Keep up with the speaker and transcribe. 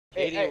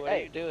what are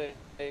you doing?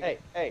 Hey,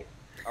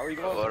 are we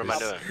going? What am I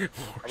doing?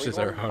 Are we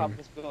going to top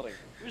this building?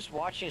 Who's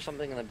watching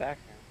something in the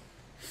background?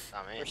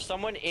 Not me. There's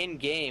someone in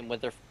game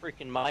with their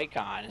freaking mic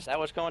on. Is that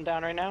what's going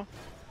down right now?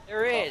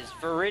 There is.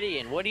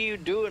 Viridian, what are you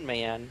doing,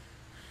 man?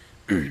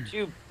 You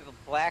two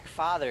black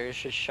fathers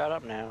should shut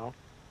up now.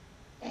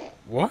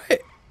 What?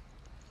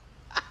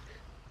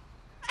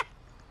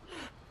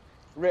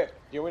 Rip,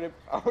 do you want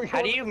to?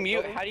 How do you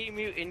mute? How do you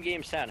mute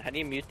in-game sound? How do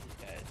you mute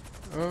these guys?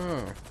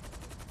 Oh.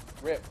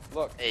 Rip,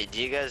 look. Hey,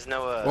 do you guys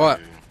know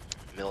What?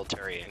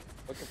 Military ink?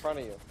 Look in front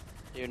of you.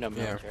 You know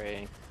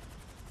military.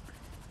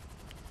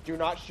 Do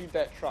not shoot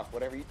that truck.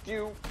 Whatever you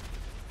do,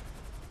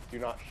 do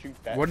not shoot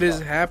that. What truck. is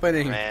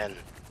happening? Man,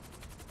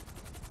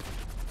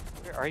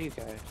 Where are you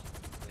guys?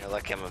 you're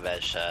lucky I'm a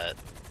bad shot.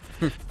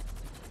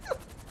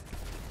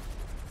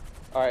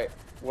 All right.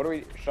 What do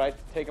we? Should I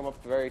take him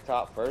up the very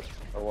top first,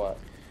 or what?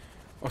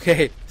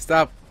 Okay,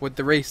 stop with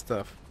the race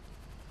stuff.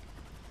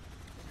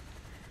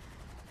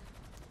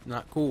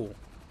 Not cool.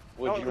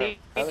 Would Don't you need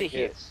rather to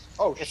hear- kids?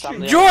 Oh Guess shoot! I'm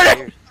the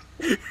Jordan!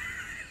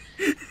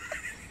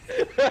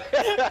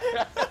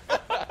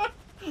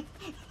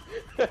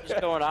 What's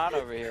going on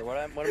over here? What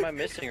am I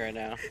missing right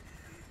now?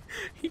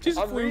 He just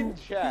I'm flew. reading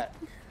chat.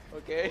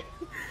 Okay.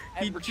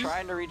 I'm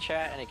trying to read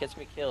chat and it gets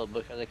me killed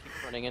because I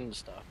keep running into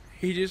stuff.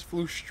 He just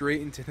flew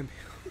straight into the middle.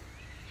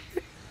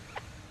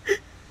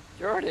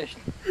 Jordan,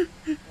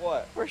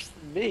 What? worse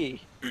than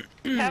me.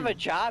 You have a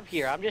job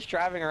here. I'm just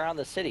driving around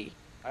the city.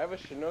 I have a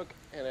Chinook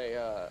and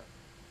a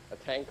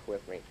tank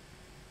with me.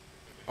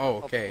 Oh,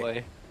 Oh, okay.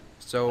 boy.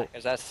 So,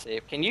 Is that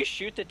safe? Can you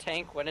shoot the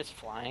tank when it's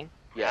flying?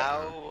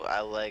 How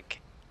I like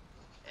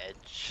edge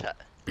shot.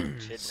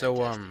 So,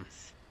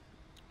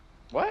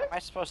 What? Am I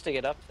supposed to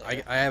get up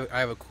there? I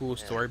have a cool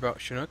story about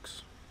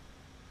Chinooks.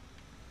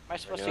 Am I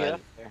supposed to Go get ahead.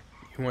 up there?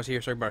 Who wants to hear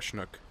a story about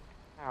Chinook?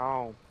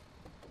 Oh.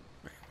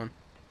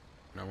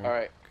 No one? All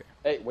right. Okay.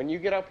 Hey, when you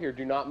get up here,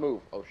 do not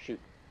move. Oh shoot.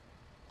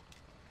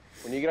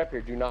 When you get up here,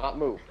 do not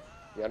move.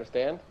 You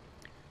understand?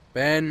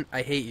 Ben,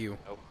 I hate you.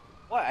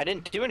 What? I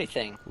didn't do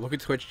anything. Look at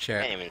Twitch I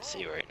chat. can't even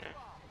see right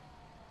now.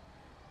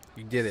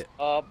 You did it.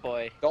 Oh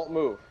boy. Don't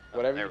move.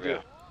 Whatever There you we do.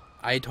 go.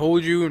 I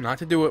told you not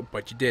to do it,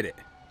 but you did it.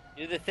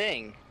 Do the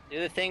thing.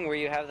 Do the thing where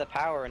you have the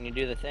power and you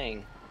do the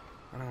thing.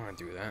 I don't want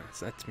to do that.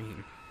 That's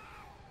mean.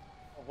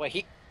 Oh,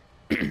 wait.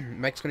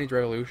 Mexicanese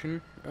Revolution?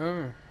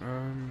 Oh, All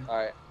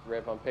right,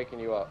 Rip, I'm picking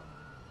you up.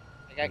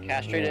 I got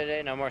castrated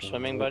today. No more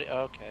swimming, buddy.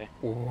 Okay.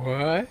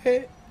 What?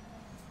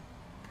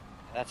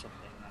 That's a thing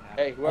that happened.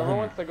 Hey, whoever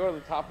wants to go to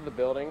the top of the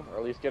building, or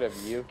at least get a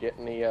view, get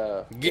in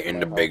the Get in my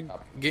the big,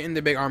 helicopter. get in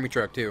the big army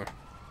truck too.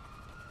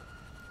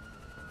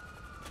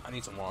 I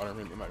need some water.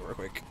 Maybe my real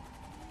quick.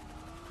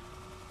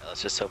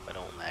 Let's just hope I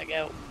don't lag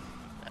out.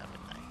 That'd be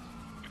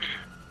nice.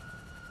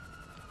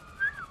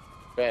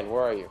 Ben,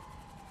 where are you?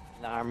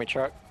 In the army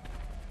truck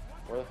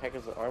Where the heck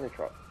is the army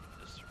truck?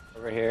 Just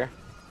over here.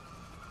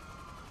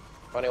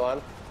 Funny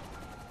one.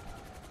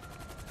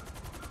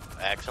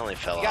 I accidentally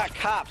fell We off. got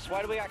cops.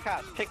 Why do we got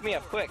cops? Pick me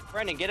up quick.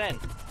 Brendan, get in.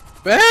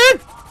 Ben!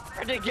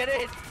 Brendan, get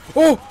in.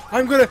 Oh,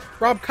 I'm gonna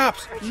rob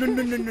cops. No,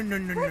 no, no, no, no,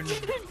 no, no, no.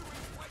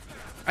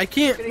 I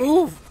can't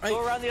move.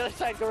 Go around the other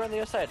side. Go around the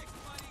other side.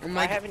 Oh Why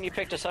my, haven't you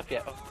picked us up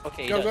yet? Oh,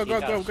 okay. go, go,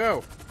 go, go,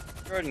 go.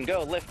 Jordan,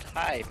 go. Lift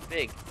high,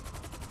 big.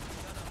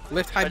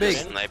 Lift high I big.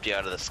 just sniped you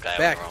out of the sky.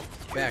 Back, Rome.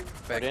 back,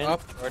 back Jordan,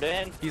 up.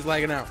 Jordan. He's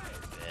lagging out.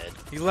 Dead.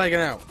 He's lagging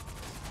out.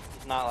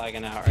 He's not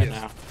lagging out right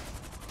Yes.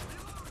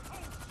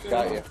 now.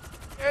 Got you.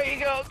 There you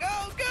go. Go,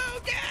 go,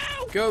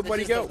 go. Go, This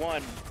buddy, is go. The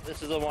one.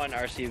 This is the one,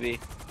 RCB.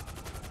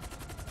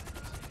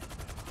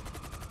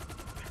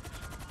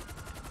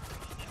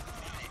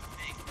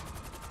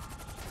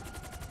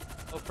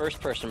 Oh,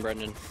 first person,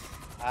 Brendan.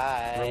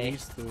 Hi.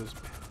 Release those.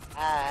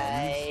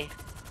 Hi.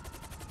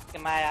 Look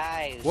at my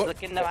eyes. What?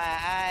 Look into my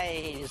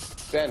eyes.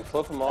 Ben,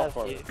 flip them off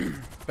for Love me. you.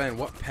 Ben,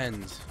 what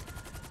pens?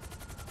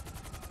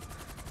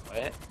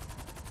 What?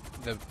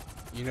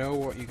 You know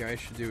what you guys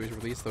should do is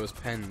release those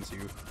pens you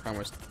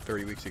promised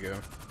 30 weeks ago.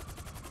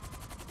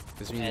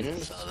 Does it mean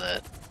Pens? Saw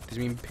that. does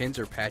it mean pins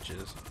or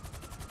patches?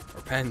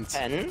 Or pens?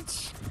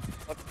 Pens?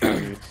 What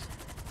pens?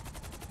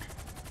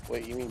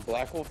 Wait, you mean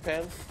Black Wolf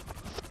pen?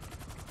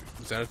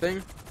 Is that a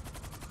thing?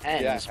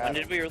 Pens. Yeah, when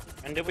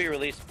did we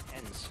release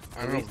pens?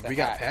 I don't Release know. the We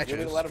got hat. You want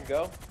me patches. to let them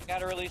go? I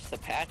gotta release the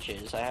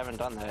patches. I haven't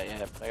done that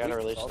yet, but I gotta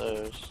Sweet release and salty.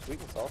 those. Sweet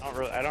and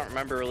salty. I don't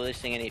remember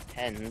releasing any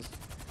pens.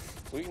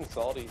 Sweet and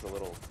salty's a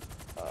little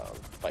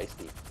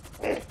feisty.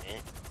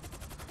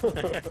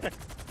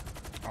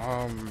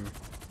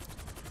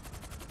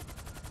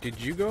 Did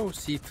you go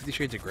see 50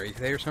 Shades of Grey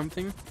today or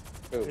something?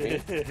 Who,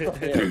 me?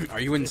 Yeah. Are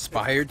you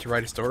inspired to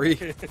write a story?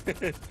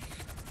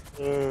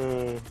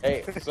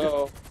 Hey,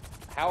 so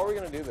how are we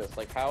gonna do this?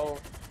 Like, how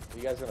are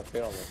you guys gonna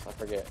fit on this? I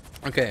forget.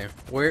 Okay,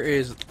 where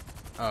is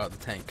the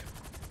tank?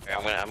 Here,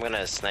 I'm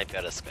gonna snipe you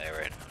out of the sky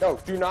right now. No,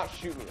 do not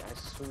shoot me. I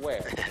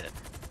swear.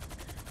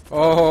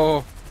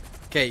 Oh,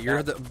 okay. You're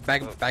gonna have to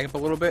back up a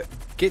little bit.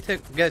 Get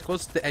as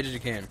close to the edge as you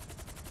can.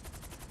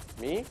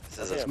 Me? This is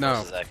as Yeah. close No.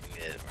 as I can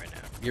get right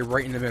now. You're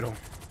right in the middle.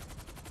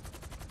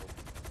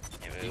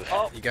 Can't move.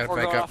 Oh, You gotta we're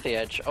back going up. off the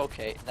edge.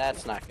 Okay,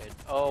 that's not good.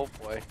 Oh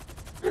boy.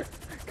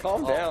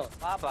 Calm down.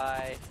 Bye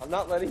bye. I'm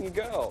not letting you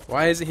go.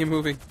 Why isn't he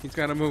moving? He's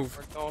gotta move.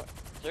 We're going.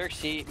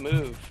 Xerxes,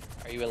 move.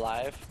 Are you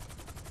alive?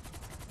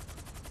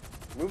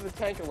 Move the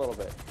tank a little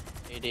bit.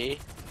 AD, you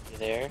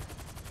there?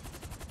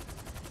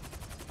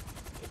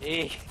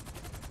 AD.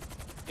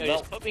 Yo,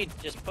 No.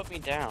 just put me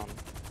down.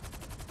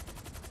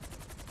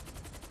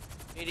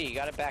 AD, you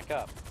gotta back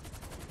up.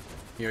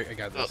 Here, I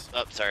got Oh, this.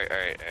 oh, sorry. All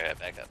right,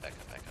 back up.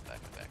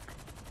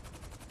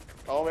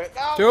 Oh man,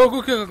 no!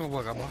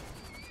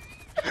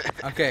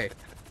 Okay,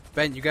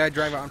 Ben, you gotta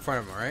drive out in front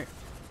of him, alright?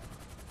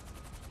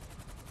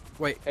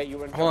 Wait, Hey, you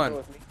wouldn't hold come on. in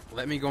with me?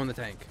 Let me go in the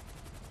tank.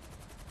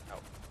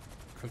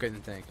 I'm getting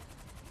in the tank.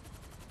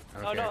 I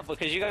don't Oh care. no,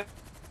 because you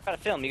gotta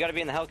film. You gotta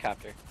be in the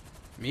helicopter.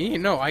 Me?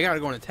 No, I gotta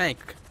go in the tank.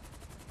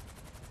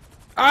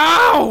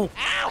 Ow!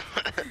 Ow!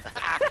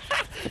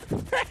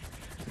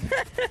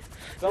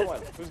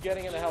 Someone, who's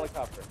getting in the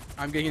helicopter?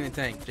 I'm getting in the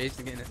tank.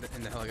 Jason's getting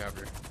in the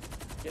helicopter.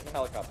 Get in the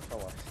helicopter,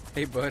 someone.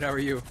 Hey, bud, how are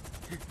you?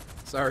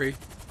 Sorry.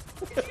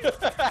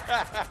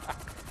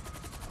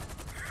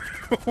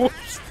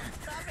 Whoops.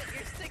 Stop it!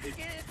 You're sticking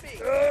it in me!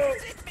 Oh.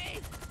 It's in me!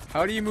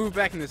 How do you move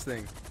back in this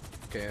thing?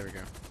 Okay, there we go.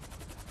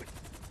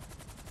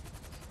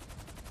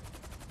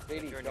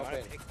 JD, Jordan, you jump wanna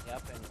in. pick me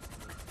up and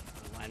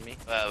line me?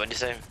 What'd you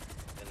say? In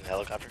the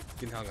helicopter?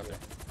 Get in the helicopter.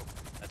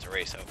 That's a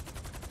race,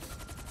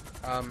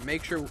 hope.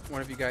 Make sure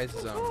one of you guys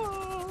is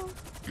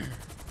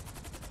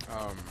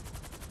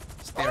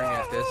staring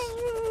at this.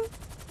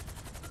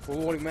 Well,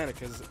 it won't matter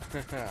because.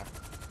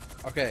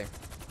 Okay.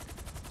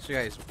 So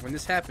guys, when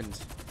this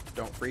happens,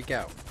 don't freak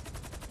out.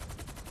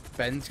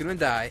 Ben's gonna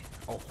die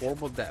a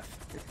horrible death.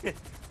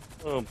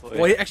 Oh boy.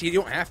 Well, actually, you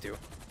don't have to.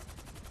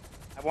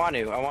 I want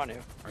to.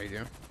 Oh, you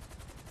do?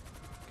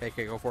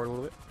 Okay, go for it a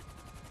little bit.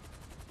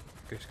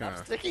 Okay, just I'm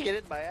gonna. sticking it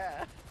in my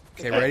ass.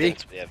 Okay, ready?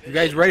 Thanks, we have You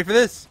guys ready for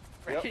this?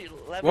 Yep.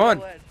 Let One.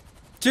 me know when.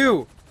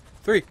 2,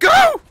 3,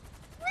 go!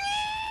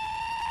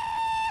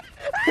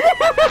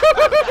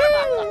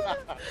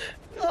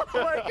 Oh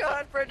my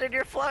god, Brendan,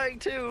 you're flying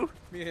too!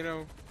 You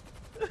know.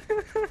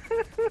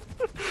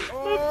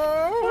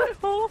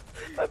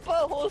 My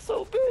butthole is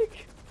so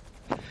big!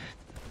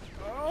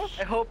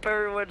 I hope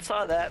everyone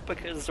saw that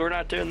because we're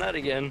not doing that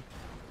again.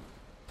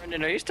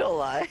 Brendan, are you still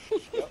alive?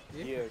 Yep,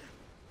 he is.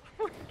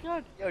 Oh my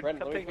god. Yo, Brendan,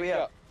 come let me pick pick me you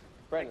up. up.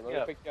 Brendan, let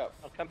me pick you up.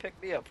 Oh, come pick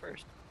me up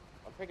first.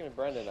 I'm picking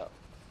Brendan up.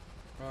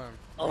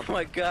 Oh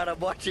my god, I'm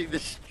watching the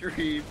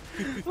stream.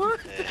 What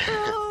the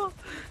hell?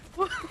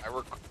 I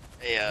work.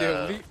 Hey,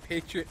 The elite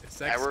patriot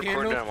sex I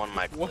recorded scandal? on one of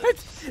my What?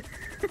 clips.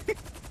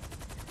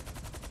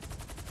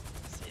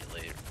 See you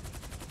later.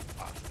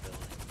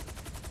 Possibility.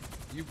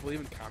 You believe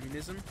in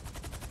communism?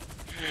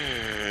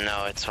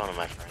 No, it's one of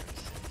my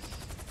friends.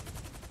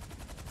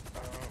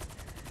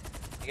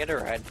 Can I get a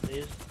ride,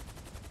 please?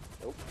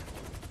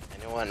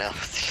 Anyone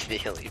else the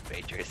elite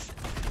patriots?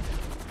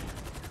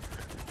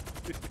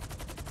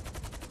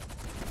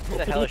 Who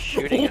the hell is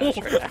shooting at us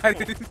right now? I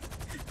didn't.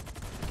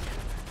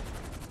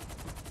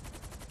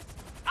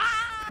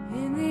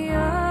 In the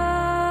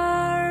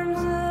arms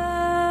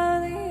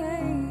of the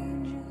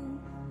angel.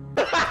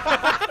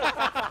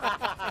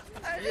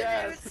 I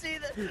didn't even see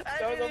that. I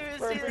That was didn't a even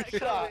perfect see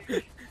that shot.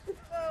 coming.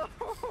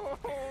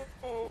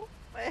 Oh,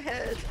 my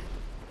head.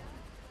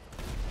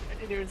 I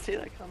didn't even see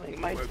that coming.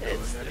 My We're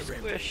head's going at a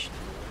rainbow. squished.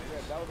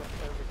 Yeah, that was a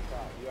perfect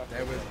shot. You have to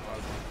That was admit.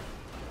 awesome.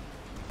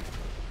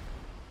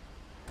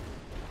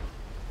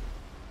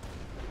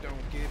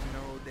 Don't give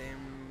no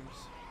damns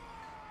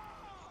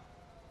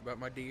about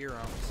my dear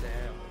Aunt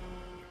Sally.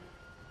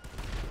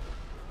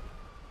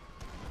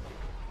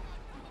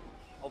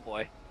 Oh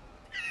boy.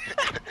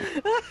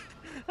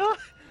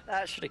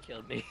 That should have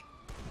killed me.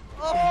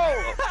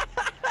 There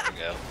we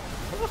go.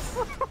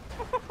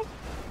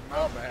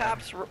 My bad.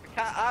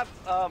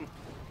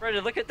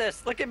 Brendan, look at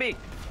this. Look at me.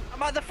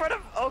 I'm on the front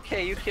of.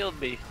 Okay, you killed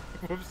me.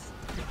 Whoops.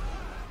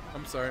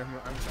 I'm sorry. I'm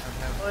I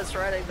having. was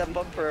riding the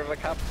bumper of a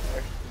cop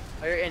car.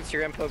 All your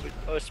Instagram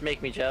posts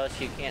make me jealous.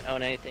 You can't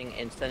own anything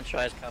in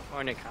centralized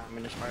California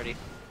Communist Party.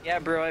 Yeah,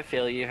 bro, I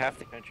feel you. Half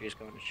the country is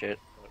going to shit.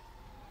 But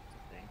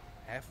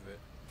Half of it.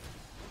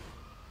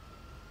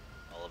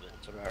 All of it.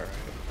 that's about right.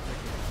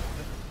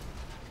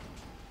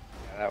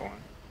 Yeah, that one.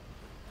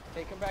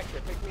 Hey, come back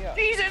here. Pick me up.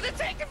 Jesus, it's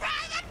taking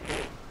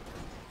forever!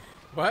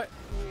 What?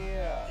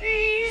 Yeah.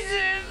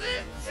 Jesus,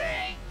 it's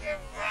taking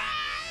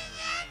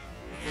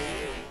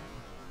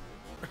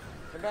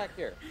Come back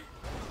here.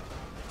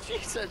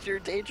 Jesus, you're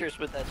dangerous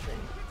with that thing.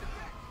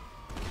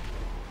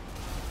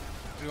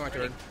 What do you want,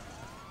 Jordan?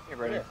 Here,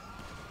 Brendan. Here.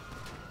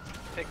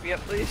 Pick me up,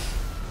 please.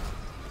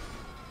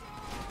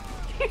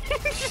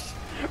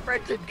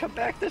 Brendan, come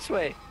back this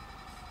way.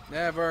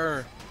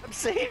 Never. Come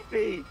save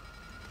me.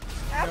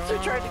 After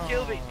trying to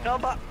kill me.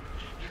 Come up.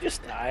 You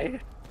just die.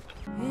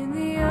 In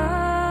the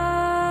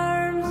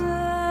arms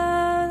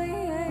of the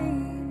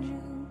angel.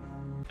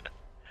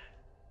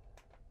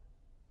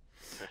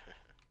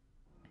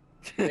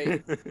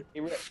 Hey,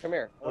 Rip, come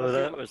here. I wanna Oh, see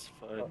that what was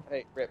fun.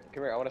 Hey, Rip,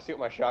 come here. I want to see what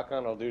my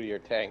shotgun will do to your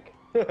tank.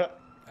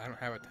 I don't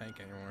have a tank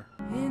anymore.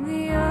 In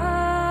the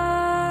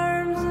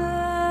arms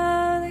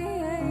of the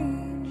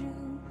angel.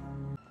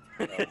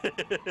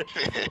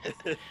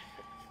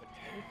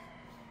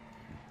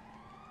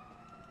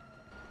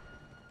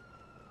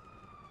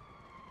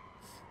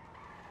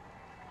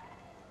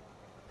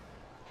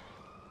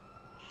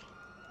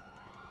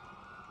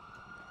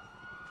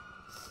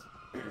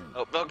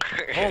 Oh, no.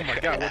 Oh my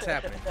god, what's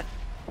happening?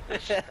 I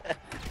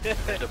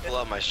had to pull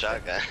out my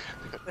shotgun.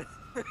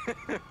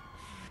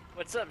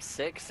 What's up,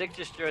 Sick? Sick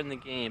just joined the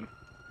game.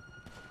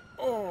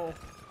 Oh.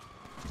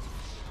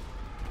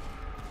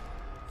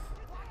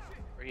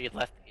 Or he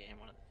left the game,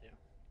 one of the two.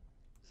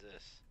 Who's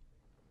this?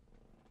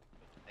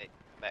 Hey,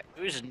 back.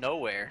 Who's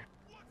nowhere?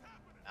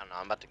 I don't know,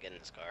 I'm about to get in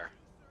this car.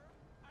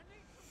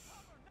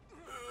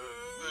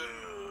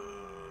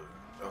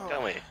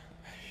 Tell me.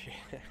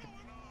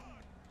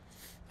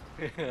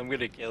 I'm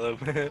gonna kill him.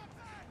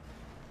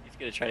 He's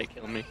gonna try to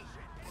kill me.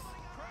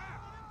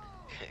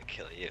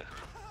 Kill you.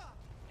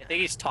 I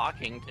think he's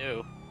talking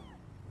too.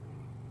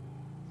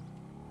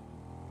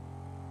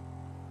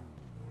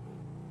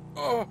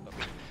 Oh.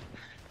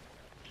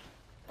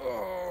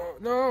 Oh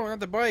no, not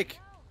the bike.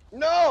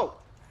 No!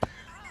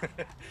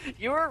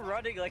 You were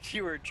running like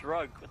you were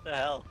drunk. What the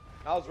hell?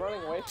 I was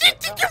running away from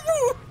the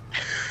cop.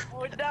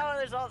 Oh no!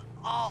 There's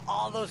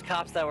all those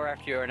cops that were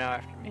after you are now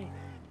after me.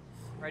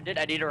 Brendan,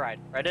 I need a ride.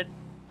 Brendan,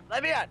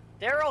 let me out.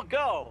 Daryl,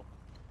 go.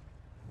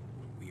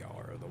 We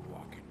are the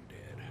Walking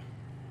Dead.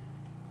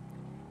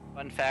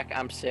 Fun fact: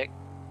 I'm sick.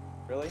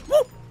 Really?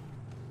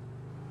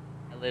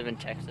 I live in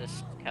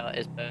Texas. Cal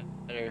is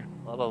better.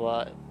 Blah blah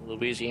blah.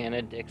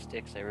 Louisiana, dicks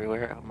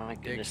everywhere. Oh my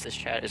goodness, Dicks. this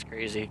chat is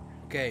crazy.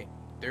 Okay,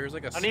 there's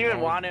like a. I don't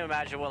even want to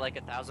imagine what like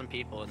 1,000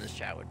 people in this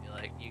chat would be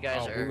like. You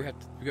guys Oh, are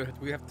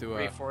we have to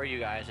 3, 4 you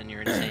guys, and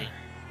you're insane.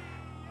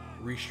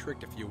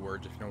 restrict a few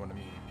words if you know what I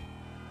mean.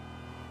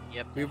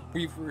 Yep.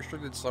 We've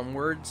restricted some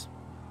words,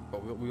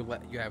 but we'll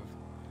let you have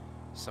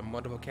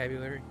somewhat of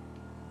vocabulary.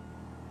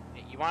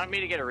 Hey, you wanted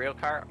me to get a real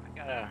car? I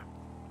gotta.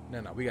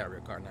 No, we got a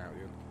real car now,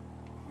 dude.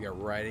 We are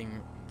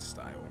riding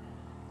style.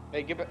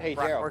 Hey, hey,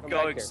 We're Daryl, come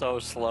back going here. so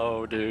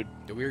slow, dude.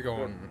 Dude, we're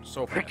going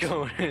so We're fast.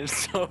 going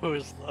so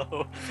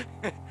slow.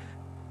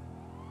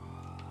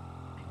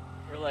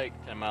 We're like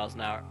 10 miles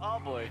an hour. Oh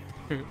boy.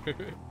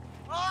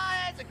 Oh,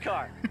 that's a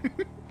car.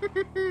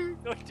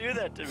 Don't do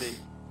that to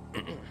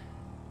me.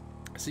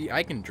 See,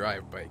 I can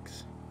drive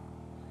bikes.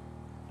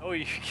 Oh,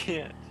 you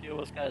can't. You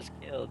almost got us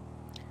killed.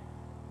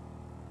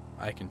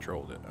 I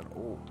controlled it.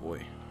 Oh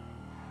boy.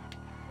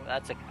 Oh,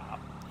 that's a cop.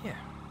 Yeah.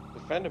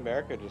 Defend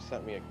America just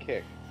sent me a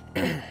kick.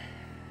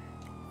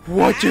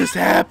 What just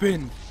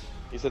happened?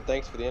 He said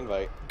thanks for the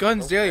invite.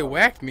 Guns Daily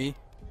whacked me.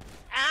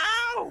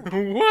 Ow!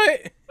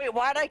 What? Wait,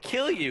 why'd I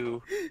kill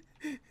you?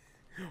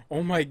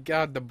 Oh my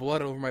god, the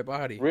blood over my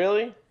body.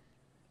 Really?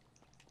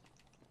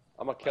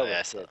 I'm gonna kill Oh, yeah, I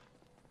this saw. kid.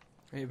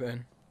 Hey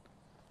Ben.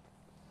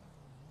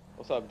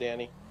 What's up,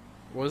 Danny?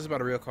 What is this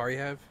about a real car you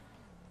have?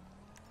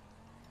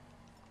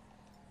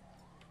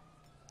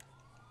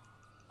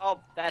 Oh,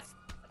 that's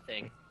a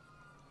thing.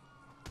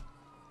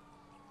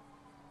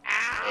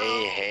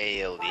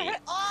 Hey, elite.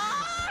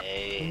 Oh!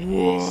 Hey.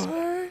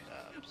 What?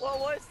 What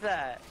was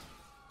that?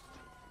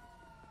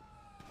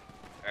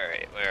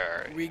 Alright, where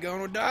are we? We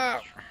gonna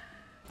die.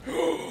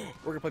 We're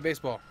gonna play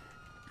baseball.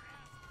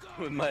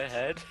 With my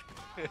head?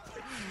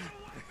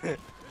 We're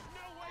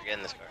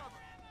getting this car.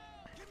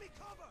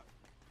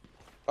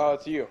 Oh,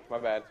 it's you. My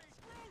bad.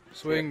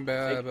 Swing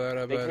bada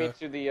bada Take me bada.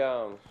 to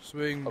the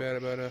Swing oh, bada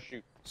bada.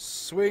 shoot.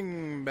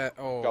 Swing bada.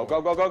 Oh. Go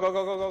go go go go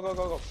go go go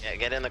go go. Yeah,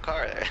 get in the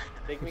car there.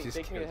 Take me Just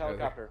to the killed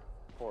helicopter.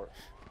 For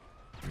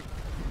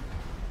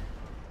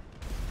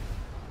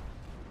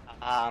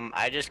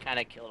I just kind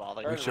of killed all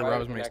the Turn We should right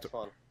rob at the him next next-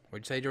 one.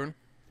 What'd you say, Jordan?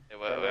 Hey,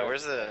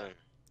 where's the...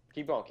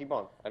 Keep on, keep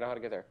on. I know how to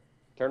get there.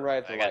 Turn right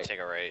at the I gotta light. take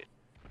a right.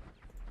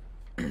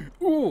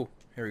 Ooh.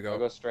 Here we I'll go.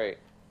 go straight.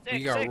 Sick,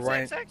 We got sick,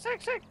 right- sick,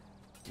 sick, sick.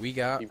 We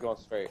got Keep going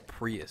straight.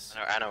 Prius.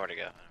 I know where to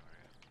go.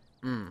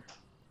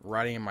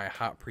 Riding in my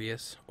hot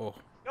Prius. Oh,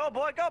 Go,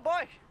 boy, go,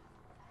 boy.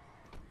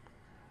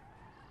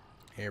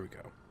 here we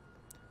go.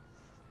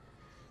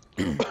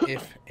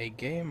 If a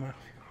game.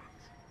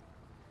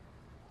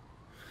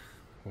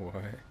 What?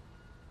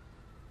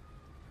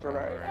 Turn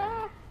right.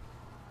 Alright.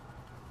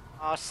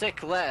 Oh,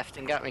 sick left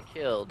and got me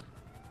killed.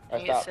 I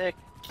Dang it, stopped. sick.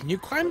 Can you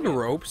climb the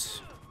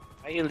ropes?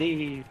 Why you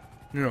leave?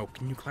 No,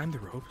 can you climb the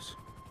ropes?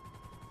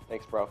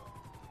 Thanks, bro.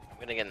 I'm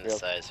gonna get in this Yep.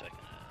 side so I can...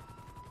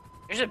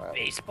 There's a Wow.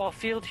 baseball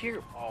field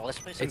here. Oh, let's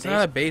play some It's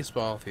not a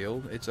baseball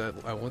field. It's a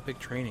Olympic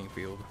training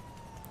field.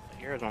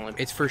 Here's only.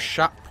 It's for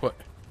shot put,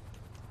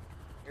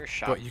 Your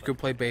shot. but you could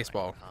play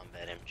baseball.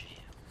 Combat MG.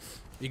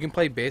 You can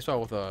play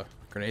baseball with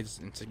grenades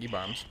and sticky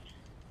bombs.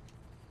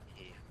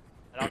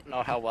 I don't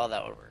know how well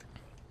that would work.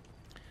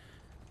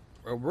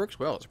 It works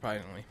well,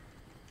 surprisingly.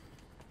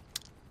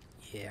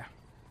 Yeah.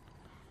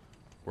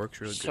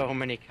 Works really So good.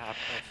 many cops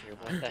out here.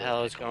 What the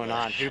hell is going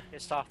on? Who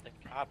pissed off the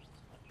cops?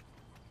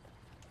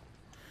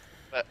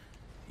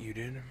 You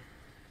did?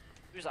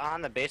 Who's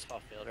on the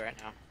baseball field right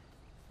now?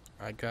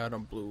 I got a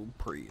blue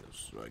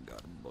Prius. I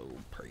got a blue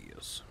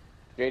Prius.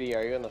 JD,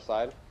 are you on the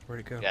side?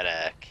 Where'd it go? Got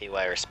a KY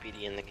or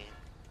Speedy in the game.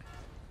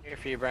 Here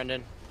for you,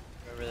 Brendan.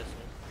 Whoever this is.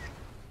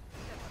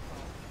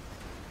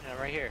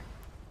 Yeah, right here.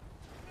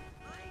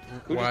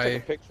 Who just took a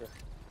picture?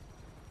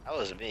 That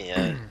was me.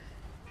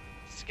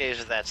 This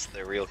guy, that's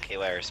the real KY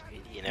or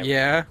Speedy. You know?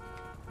 Yeah.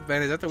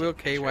 Ben, is that the real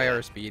Picture KYR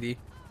that. Speedy?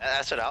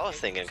 That's what I was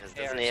thinking. Because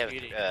doesn't he have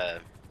Speedy.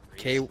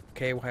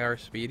 KYR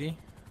Speedy?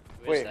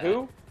 Who is Wait, that?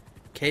 who?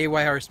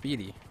 KYR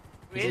Speedy.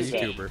 Who He's is a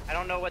he? YouTuber. I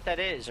don't know what that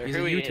is or He's a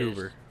who he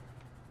YouTuber.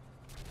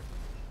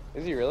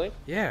 Is he really?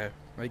 Yeah.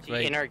 Like, Is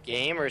he in our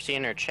game or is he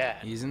in our chat?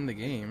 he's in the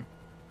game.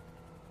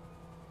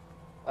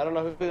 I don't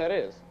know who that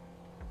is.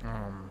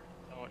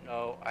 Don't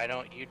know. I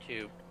don't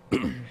YouTube.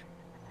 Let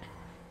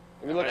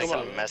me look Like him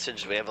up. a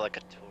message. We have like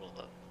a total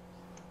of.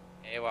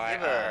 We have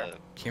AYR.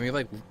 Can we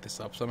like look this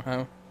up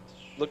somehow?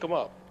 Look him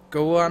up.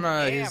 Go on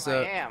I his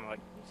am.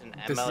 He's an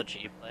this-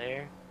 MLG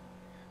player.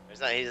 He's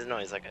not.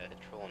 He's like a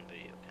trolling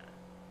video kind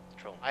of.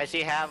 Trolling. Why does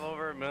he have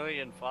over 1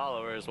 million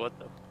followers? What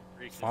the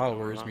freak is going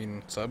followers, on?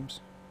 mean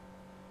subs.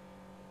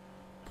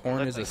 Porn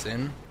Look is a like-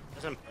 sin.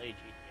 Doesn't play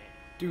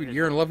GTA. Dude,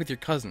 you're in love with your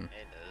cousin.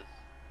 It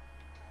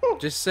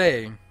does. Just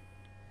saying.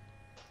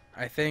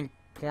 I think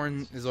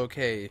porn is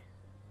okay.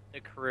 The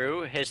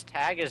crew. His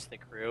tag is the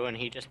crew, and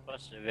he just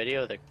posted a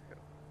video of the crew.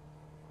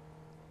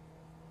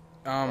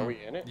 Are we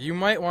in it? You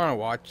might want to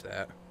watch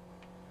that.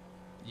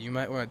 You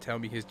might want to tell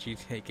me his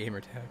GTA gamer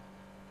tag.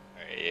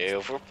 Are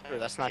you?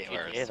 That's not KY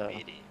or GTA though.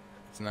 Speedy.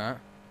 It's not.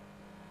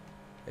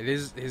 It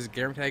is. His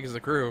gamer tag is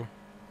the crew.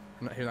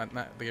 Not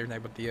the gamer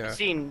tag, but the I've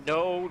seen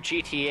no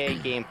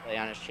GTA gameplay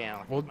on his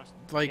channel. Well, Do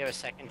like you have a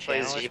second He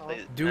channel? plays. or He something?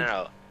 plays. Dude,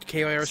 No.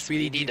 KYR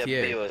Speedy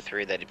GTA.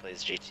 W03 that he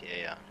plays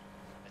GTA on.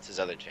 That's his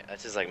other channel.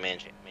 That's his like main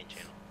channel.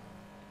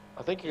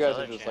 I think you His guys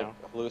are other just channel.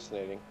 like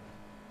hallucinating.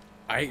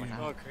 I.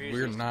 Going crazy.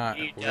 We're not.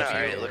 Speedy We're Yeah, just-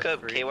 alright, W03. look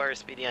up KY or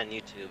Speedy on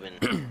YouTube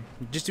and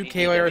Just do BDW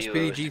KYR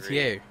Speedy 03.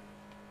 GTA.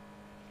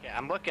 Yeah,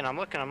 I'm looking.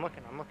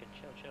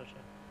 Chill.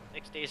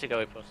 6 days ago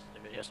he posted the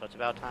video, so it's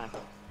about time.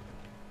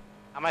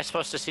 How am I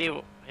supposed to see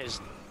his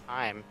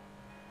time?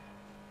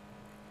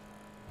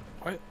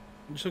 What?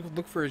 Just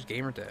look for his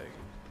gamer tag.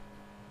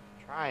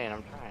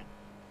 I'm trying.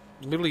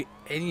 Literally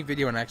any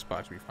video on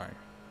Xbox will be fine.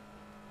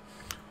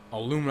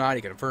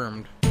 Illuminati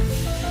confirmed.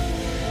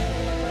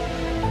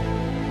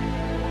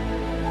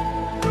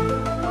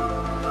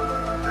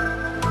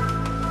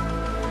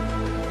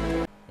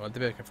 Well, they've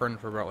been confirmed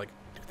for about like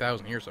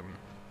 2,000 years or something,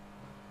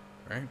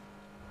 right?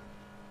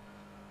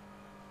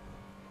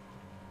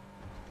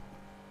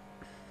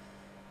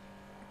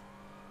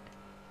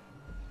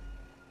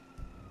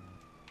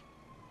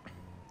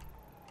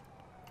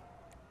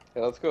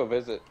 Yeah, let's go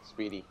visit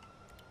Speedy.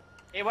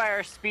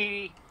 AYR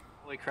Speedy.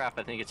 Holy crap!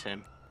 I think it's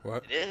him.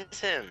 What? it is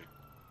him.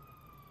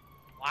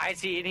 Why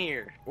is he in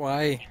here?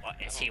 Why?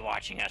 Is he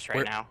watching us right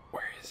Where- now?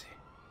 Where is he?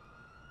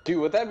 Dude,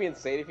 would that be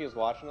insane if he was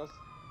watching us?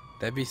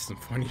 That'd be some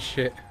funny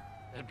shit.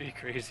 That'd be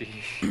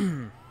crazy.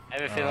 I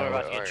have a feeling we're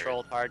about to get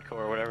trolled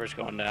hardcore, whatever's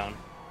going down.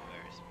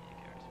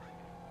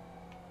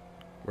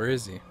 Where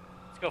is he?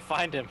 Let's go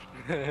find him.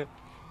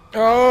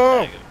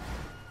 Oh!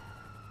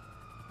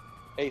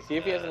 Hey, see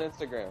if he has an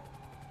Instagram.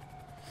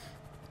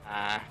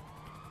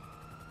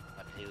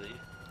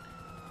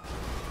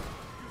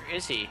 Where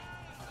is he?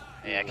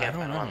 Hey, I can't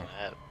don't find him on know.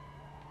 the map.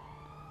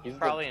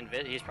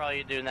 He's He's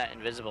probably doing that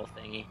invisible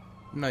thingy.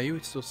 No, you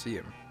would still see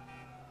him.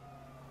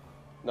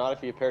 not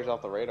if he appears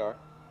off the radar.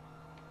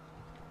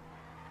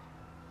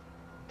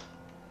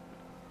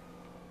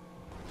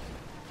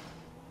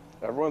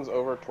 Everyone's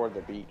over toward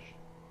the beach.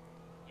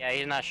 Yeah,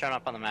 he's not showing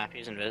up on the map.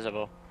 He's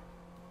invisible.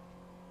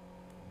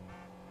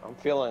 I'm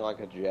feeling like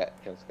a jet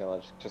is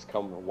gonna just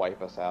come and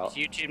wipe us out.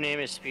 His YouTube name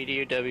is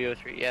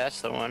SpeedyW03. Yeah,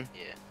 that's the one.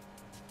 Yeah.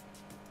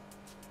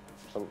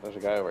 There's a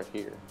guy over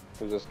here.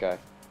 Who's this guy?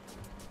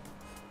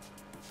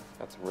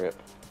 That's Rip.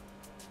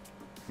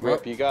 Well,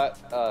 Rip, you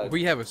got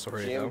we have a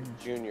story though.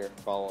 Jim Jr.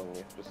 following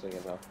you, just so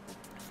you know.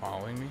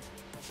 Following me?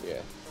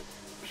 Yeah.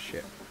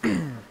 Shit.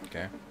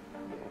 Okay.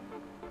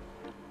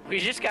 We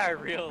just got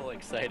real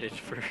excited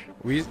for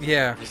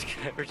Yeah. this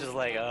guy. We're just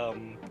like,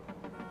 hi,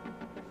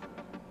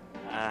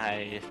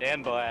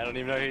 fanboy. I don't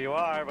even know who you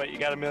are, but you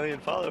got 1 million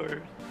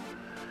followers.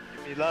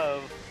 Give me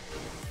love.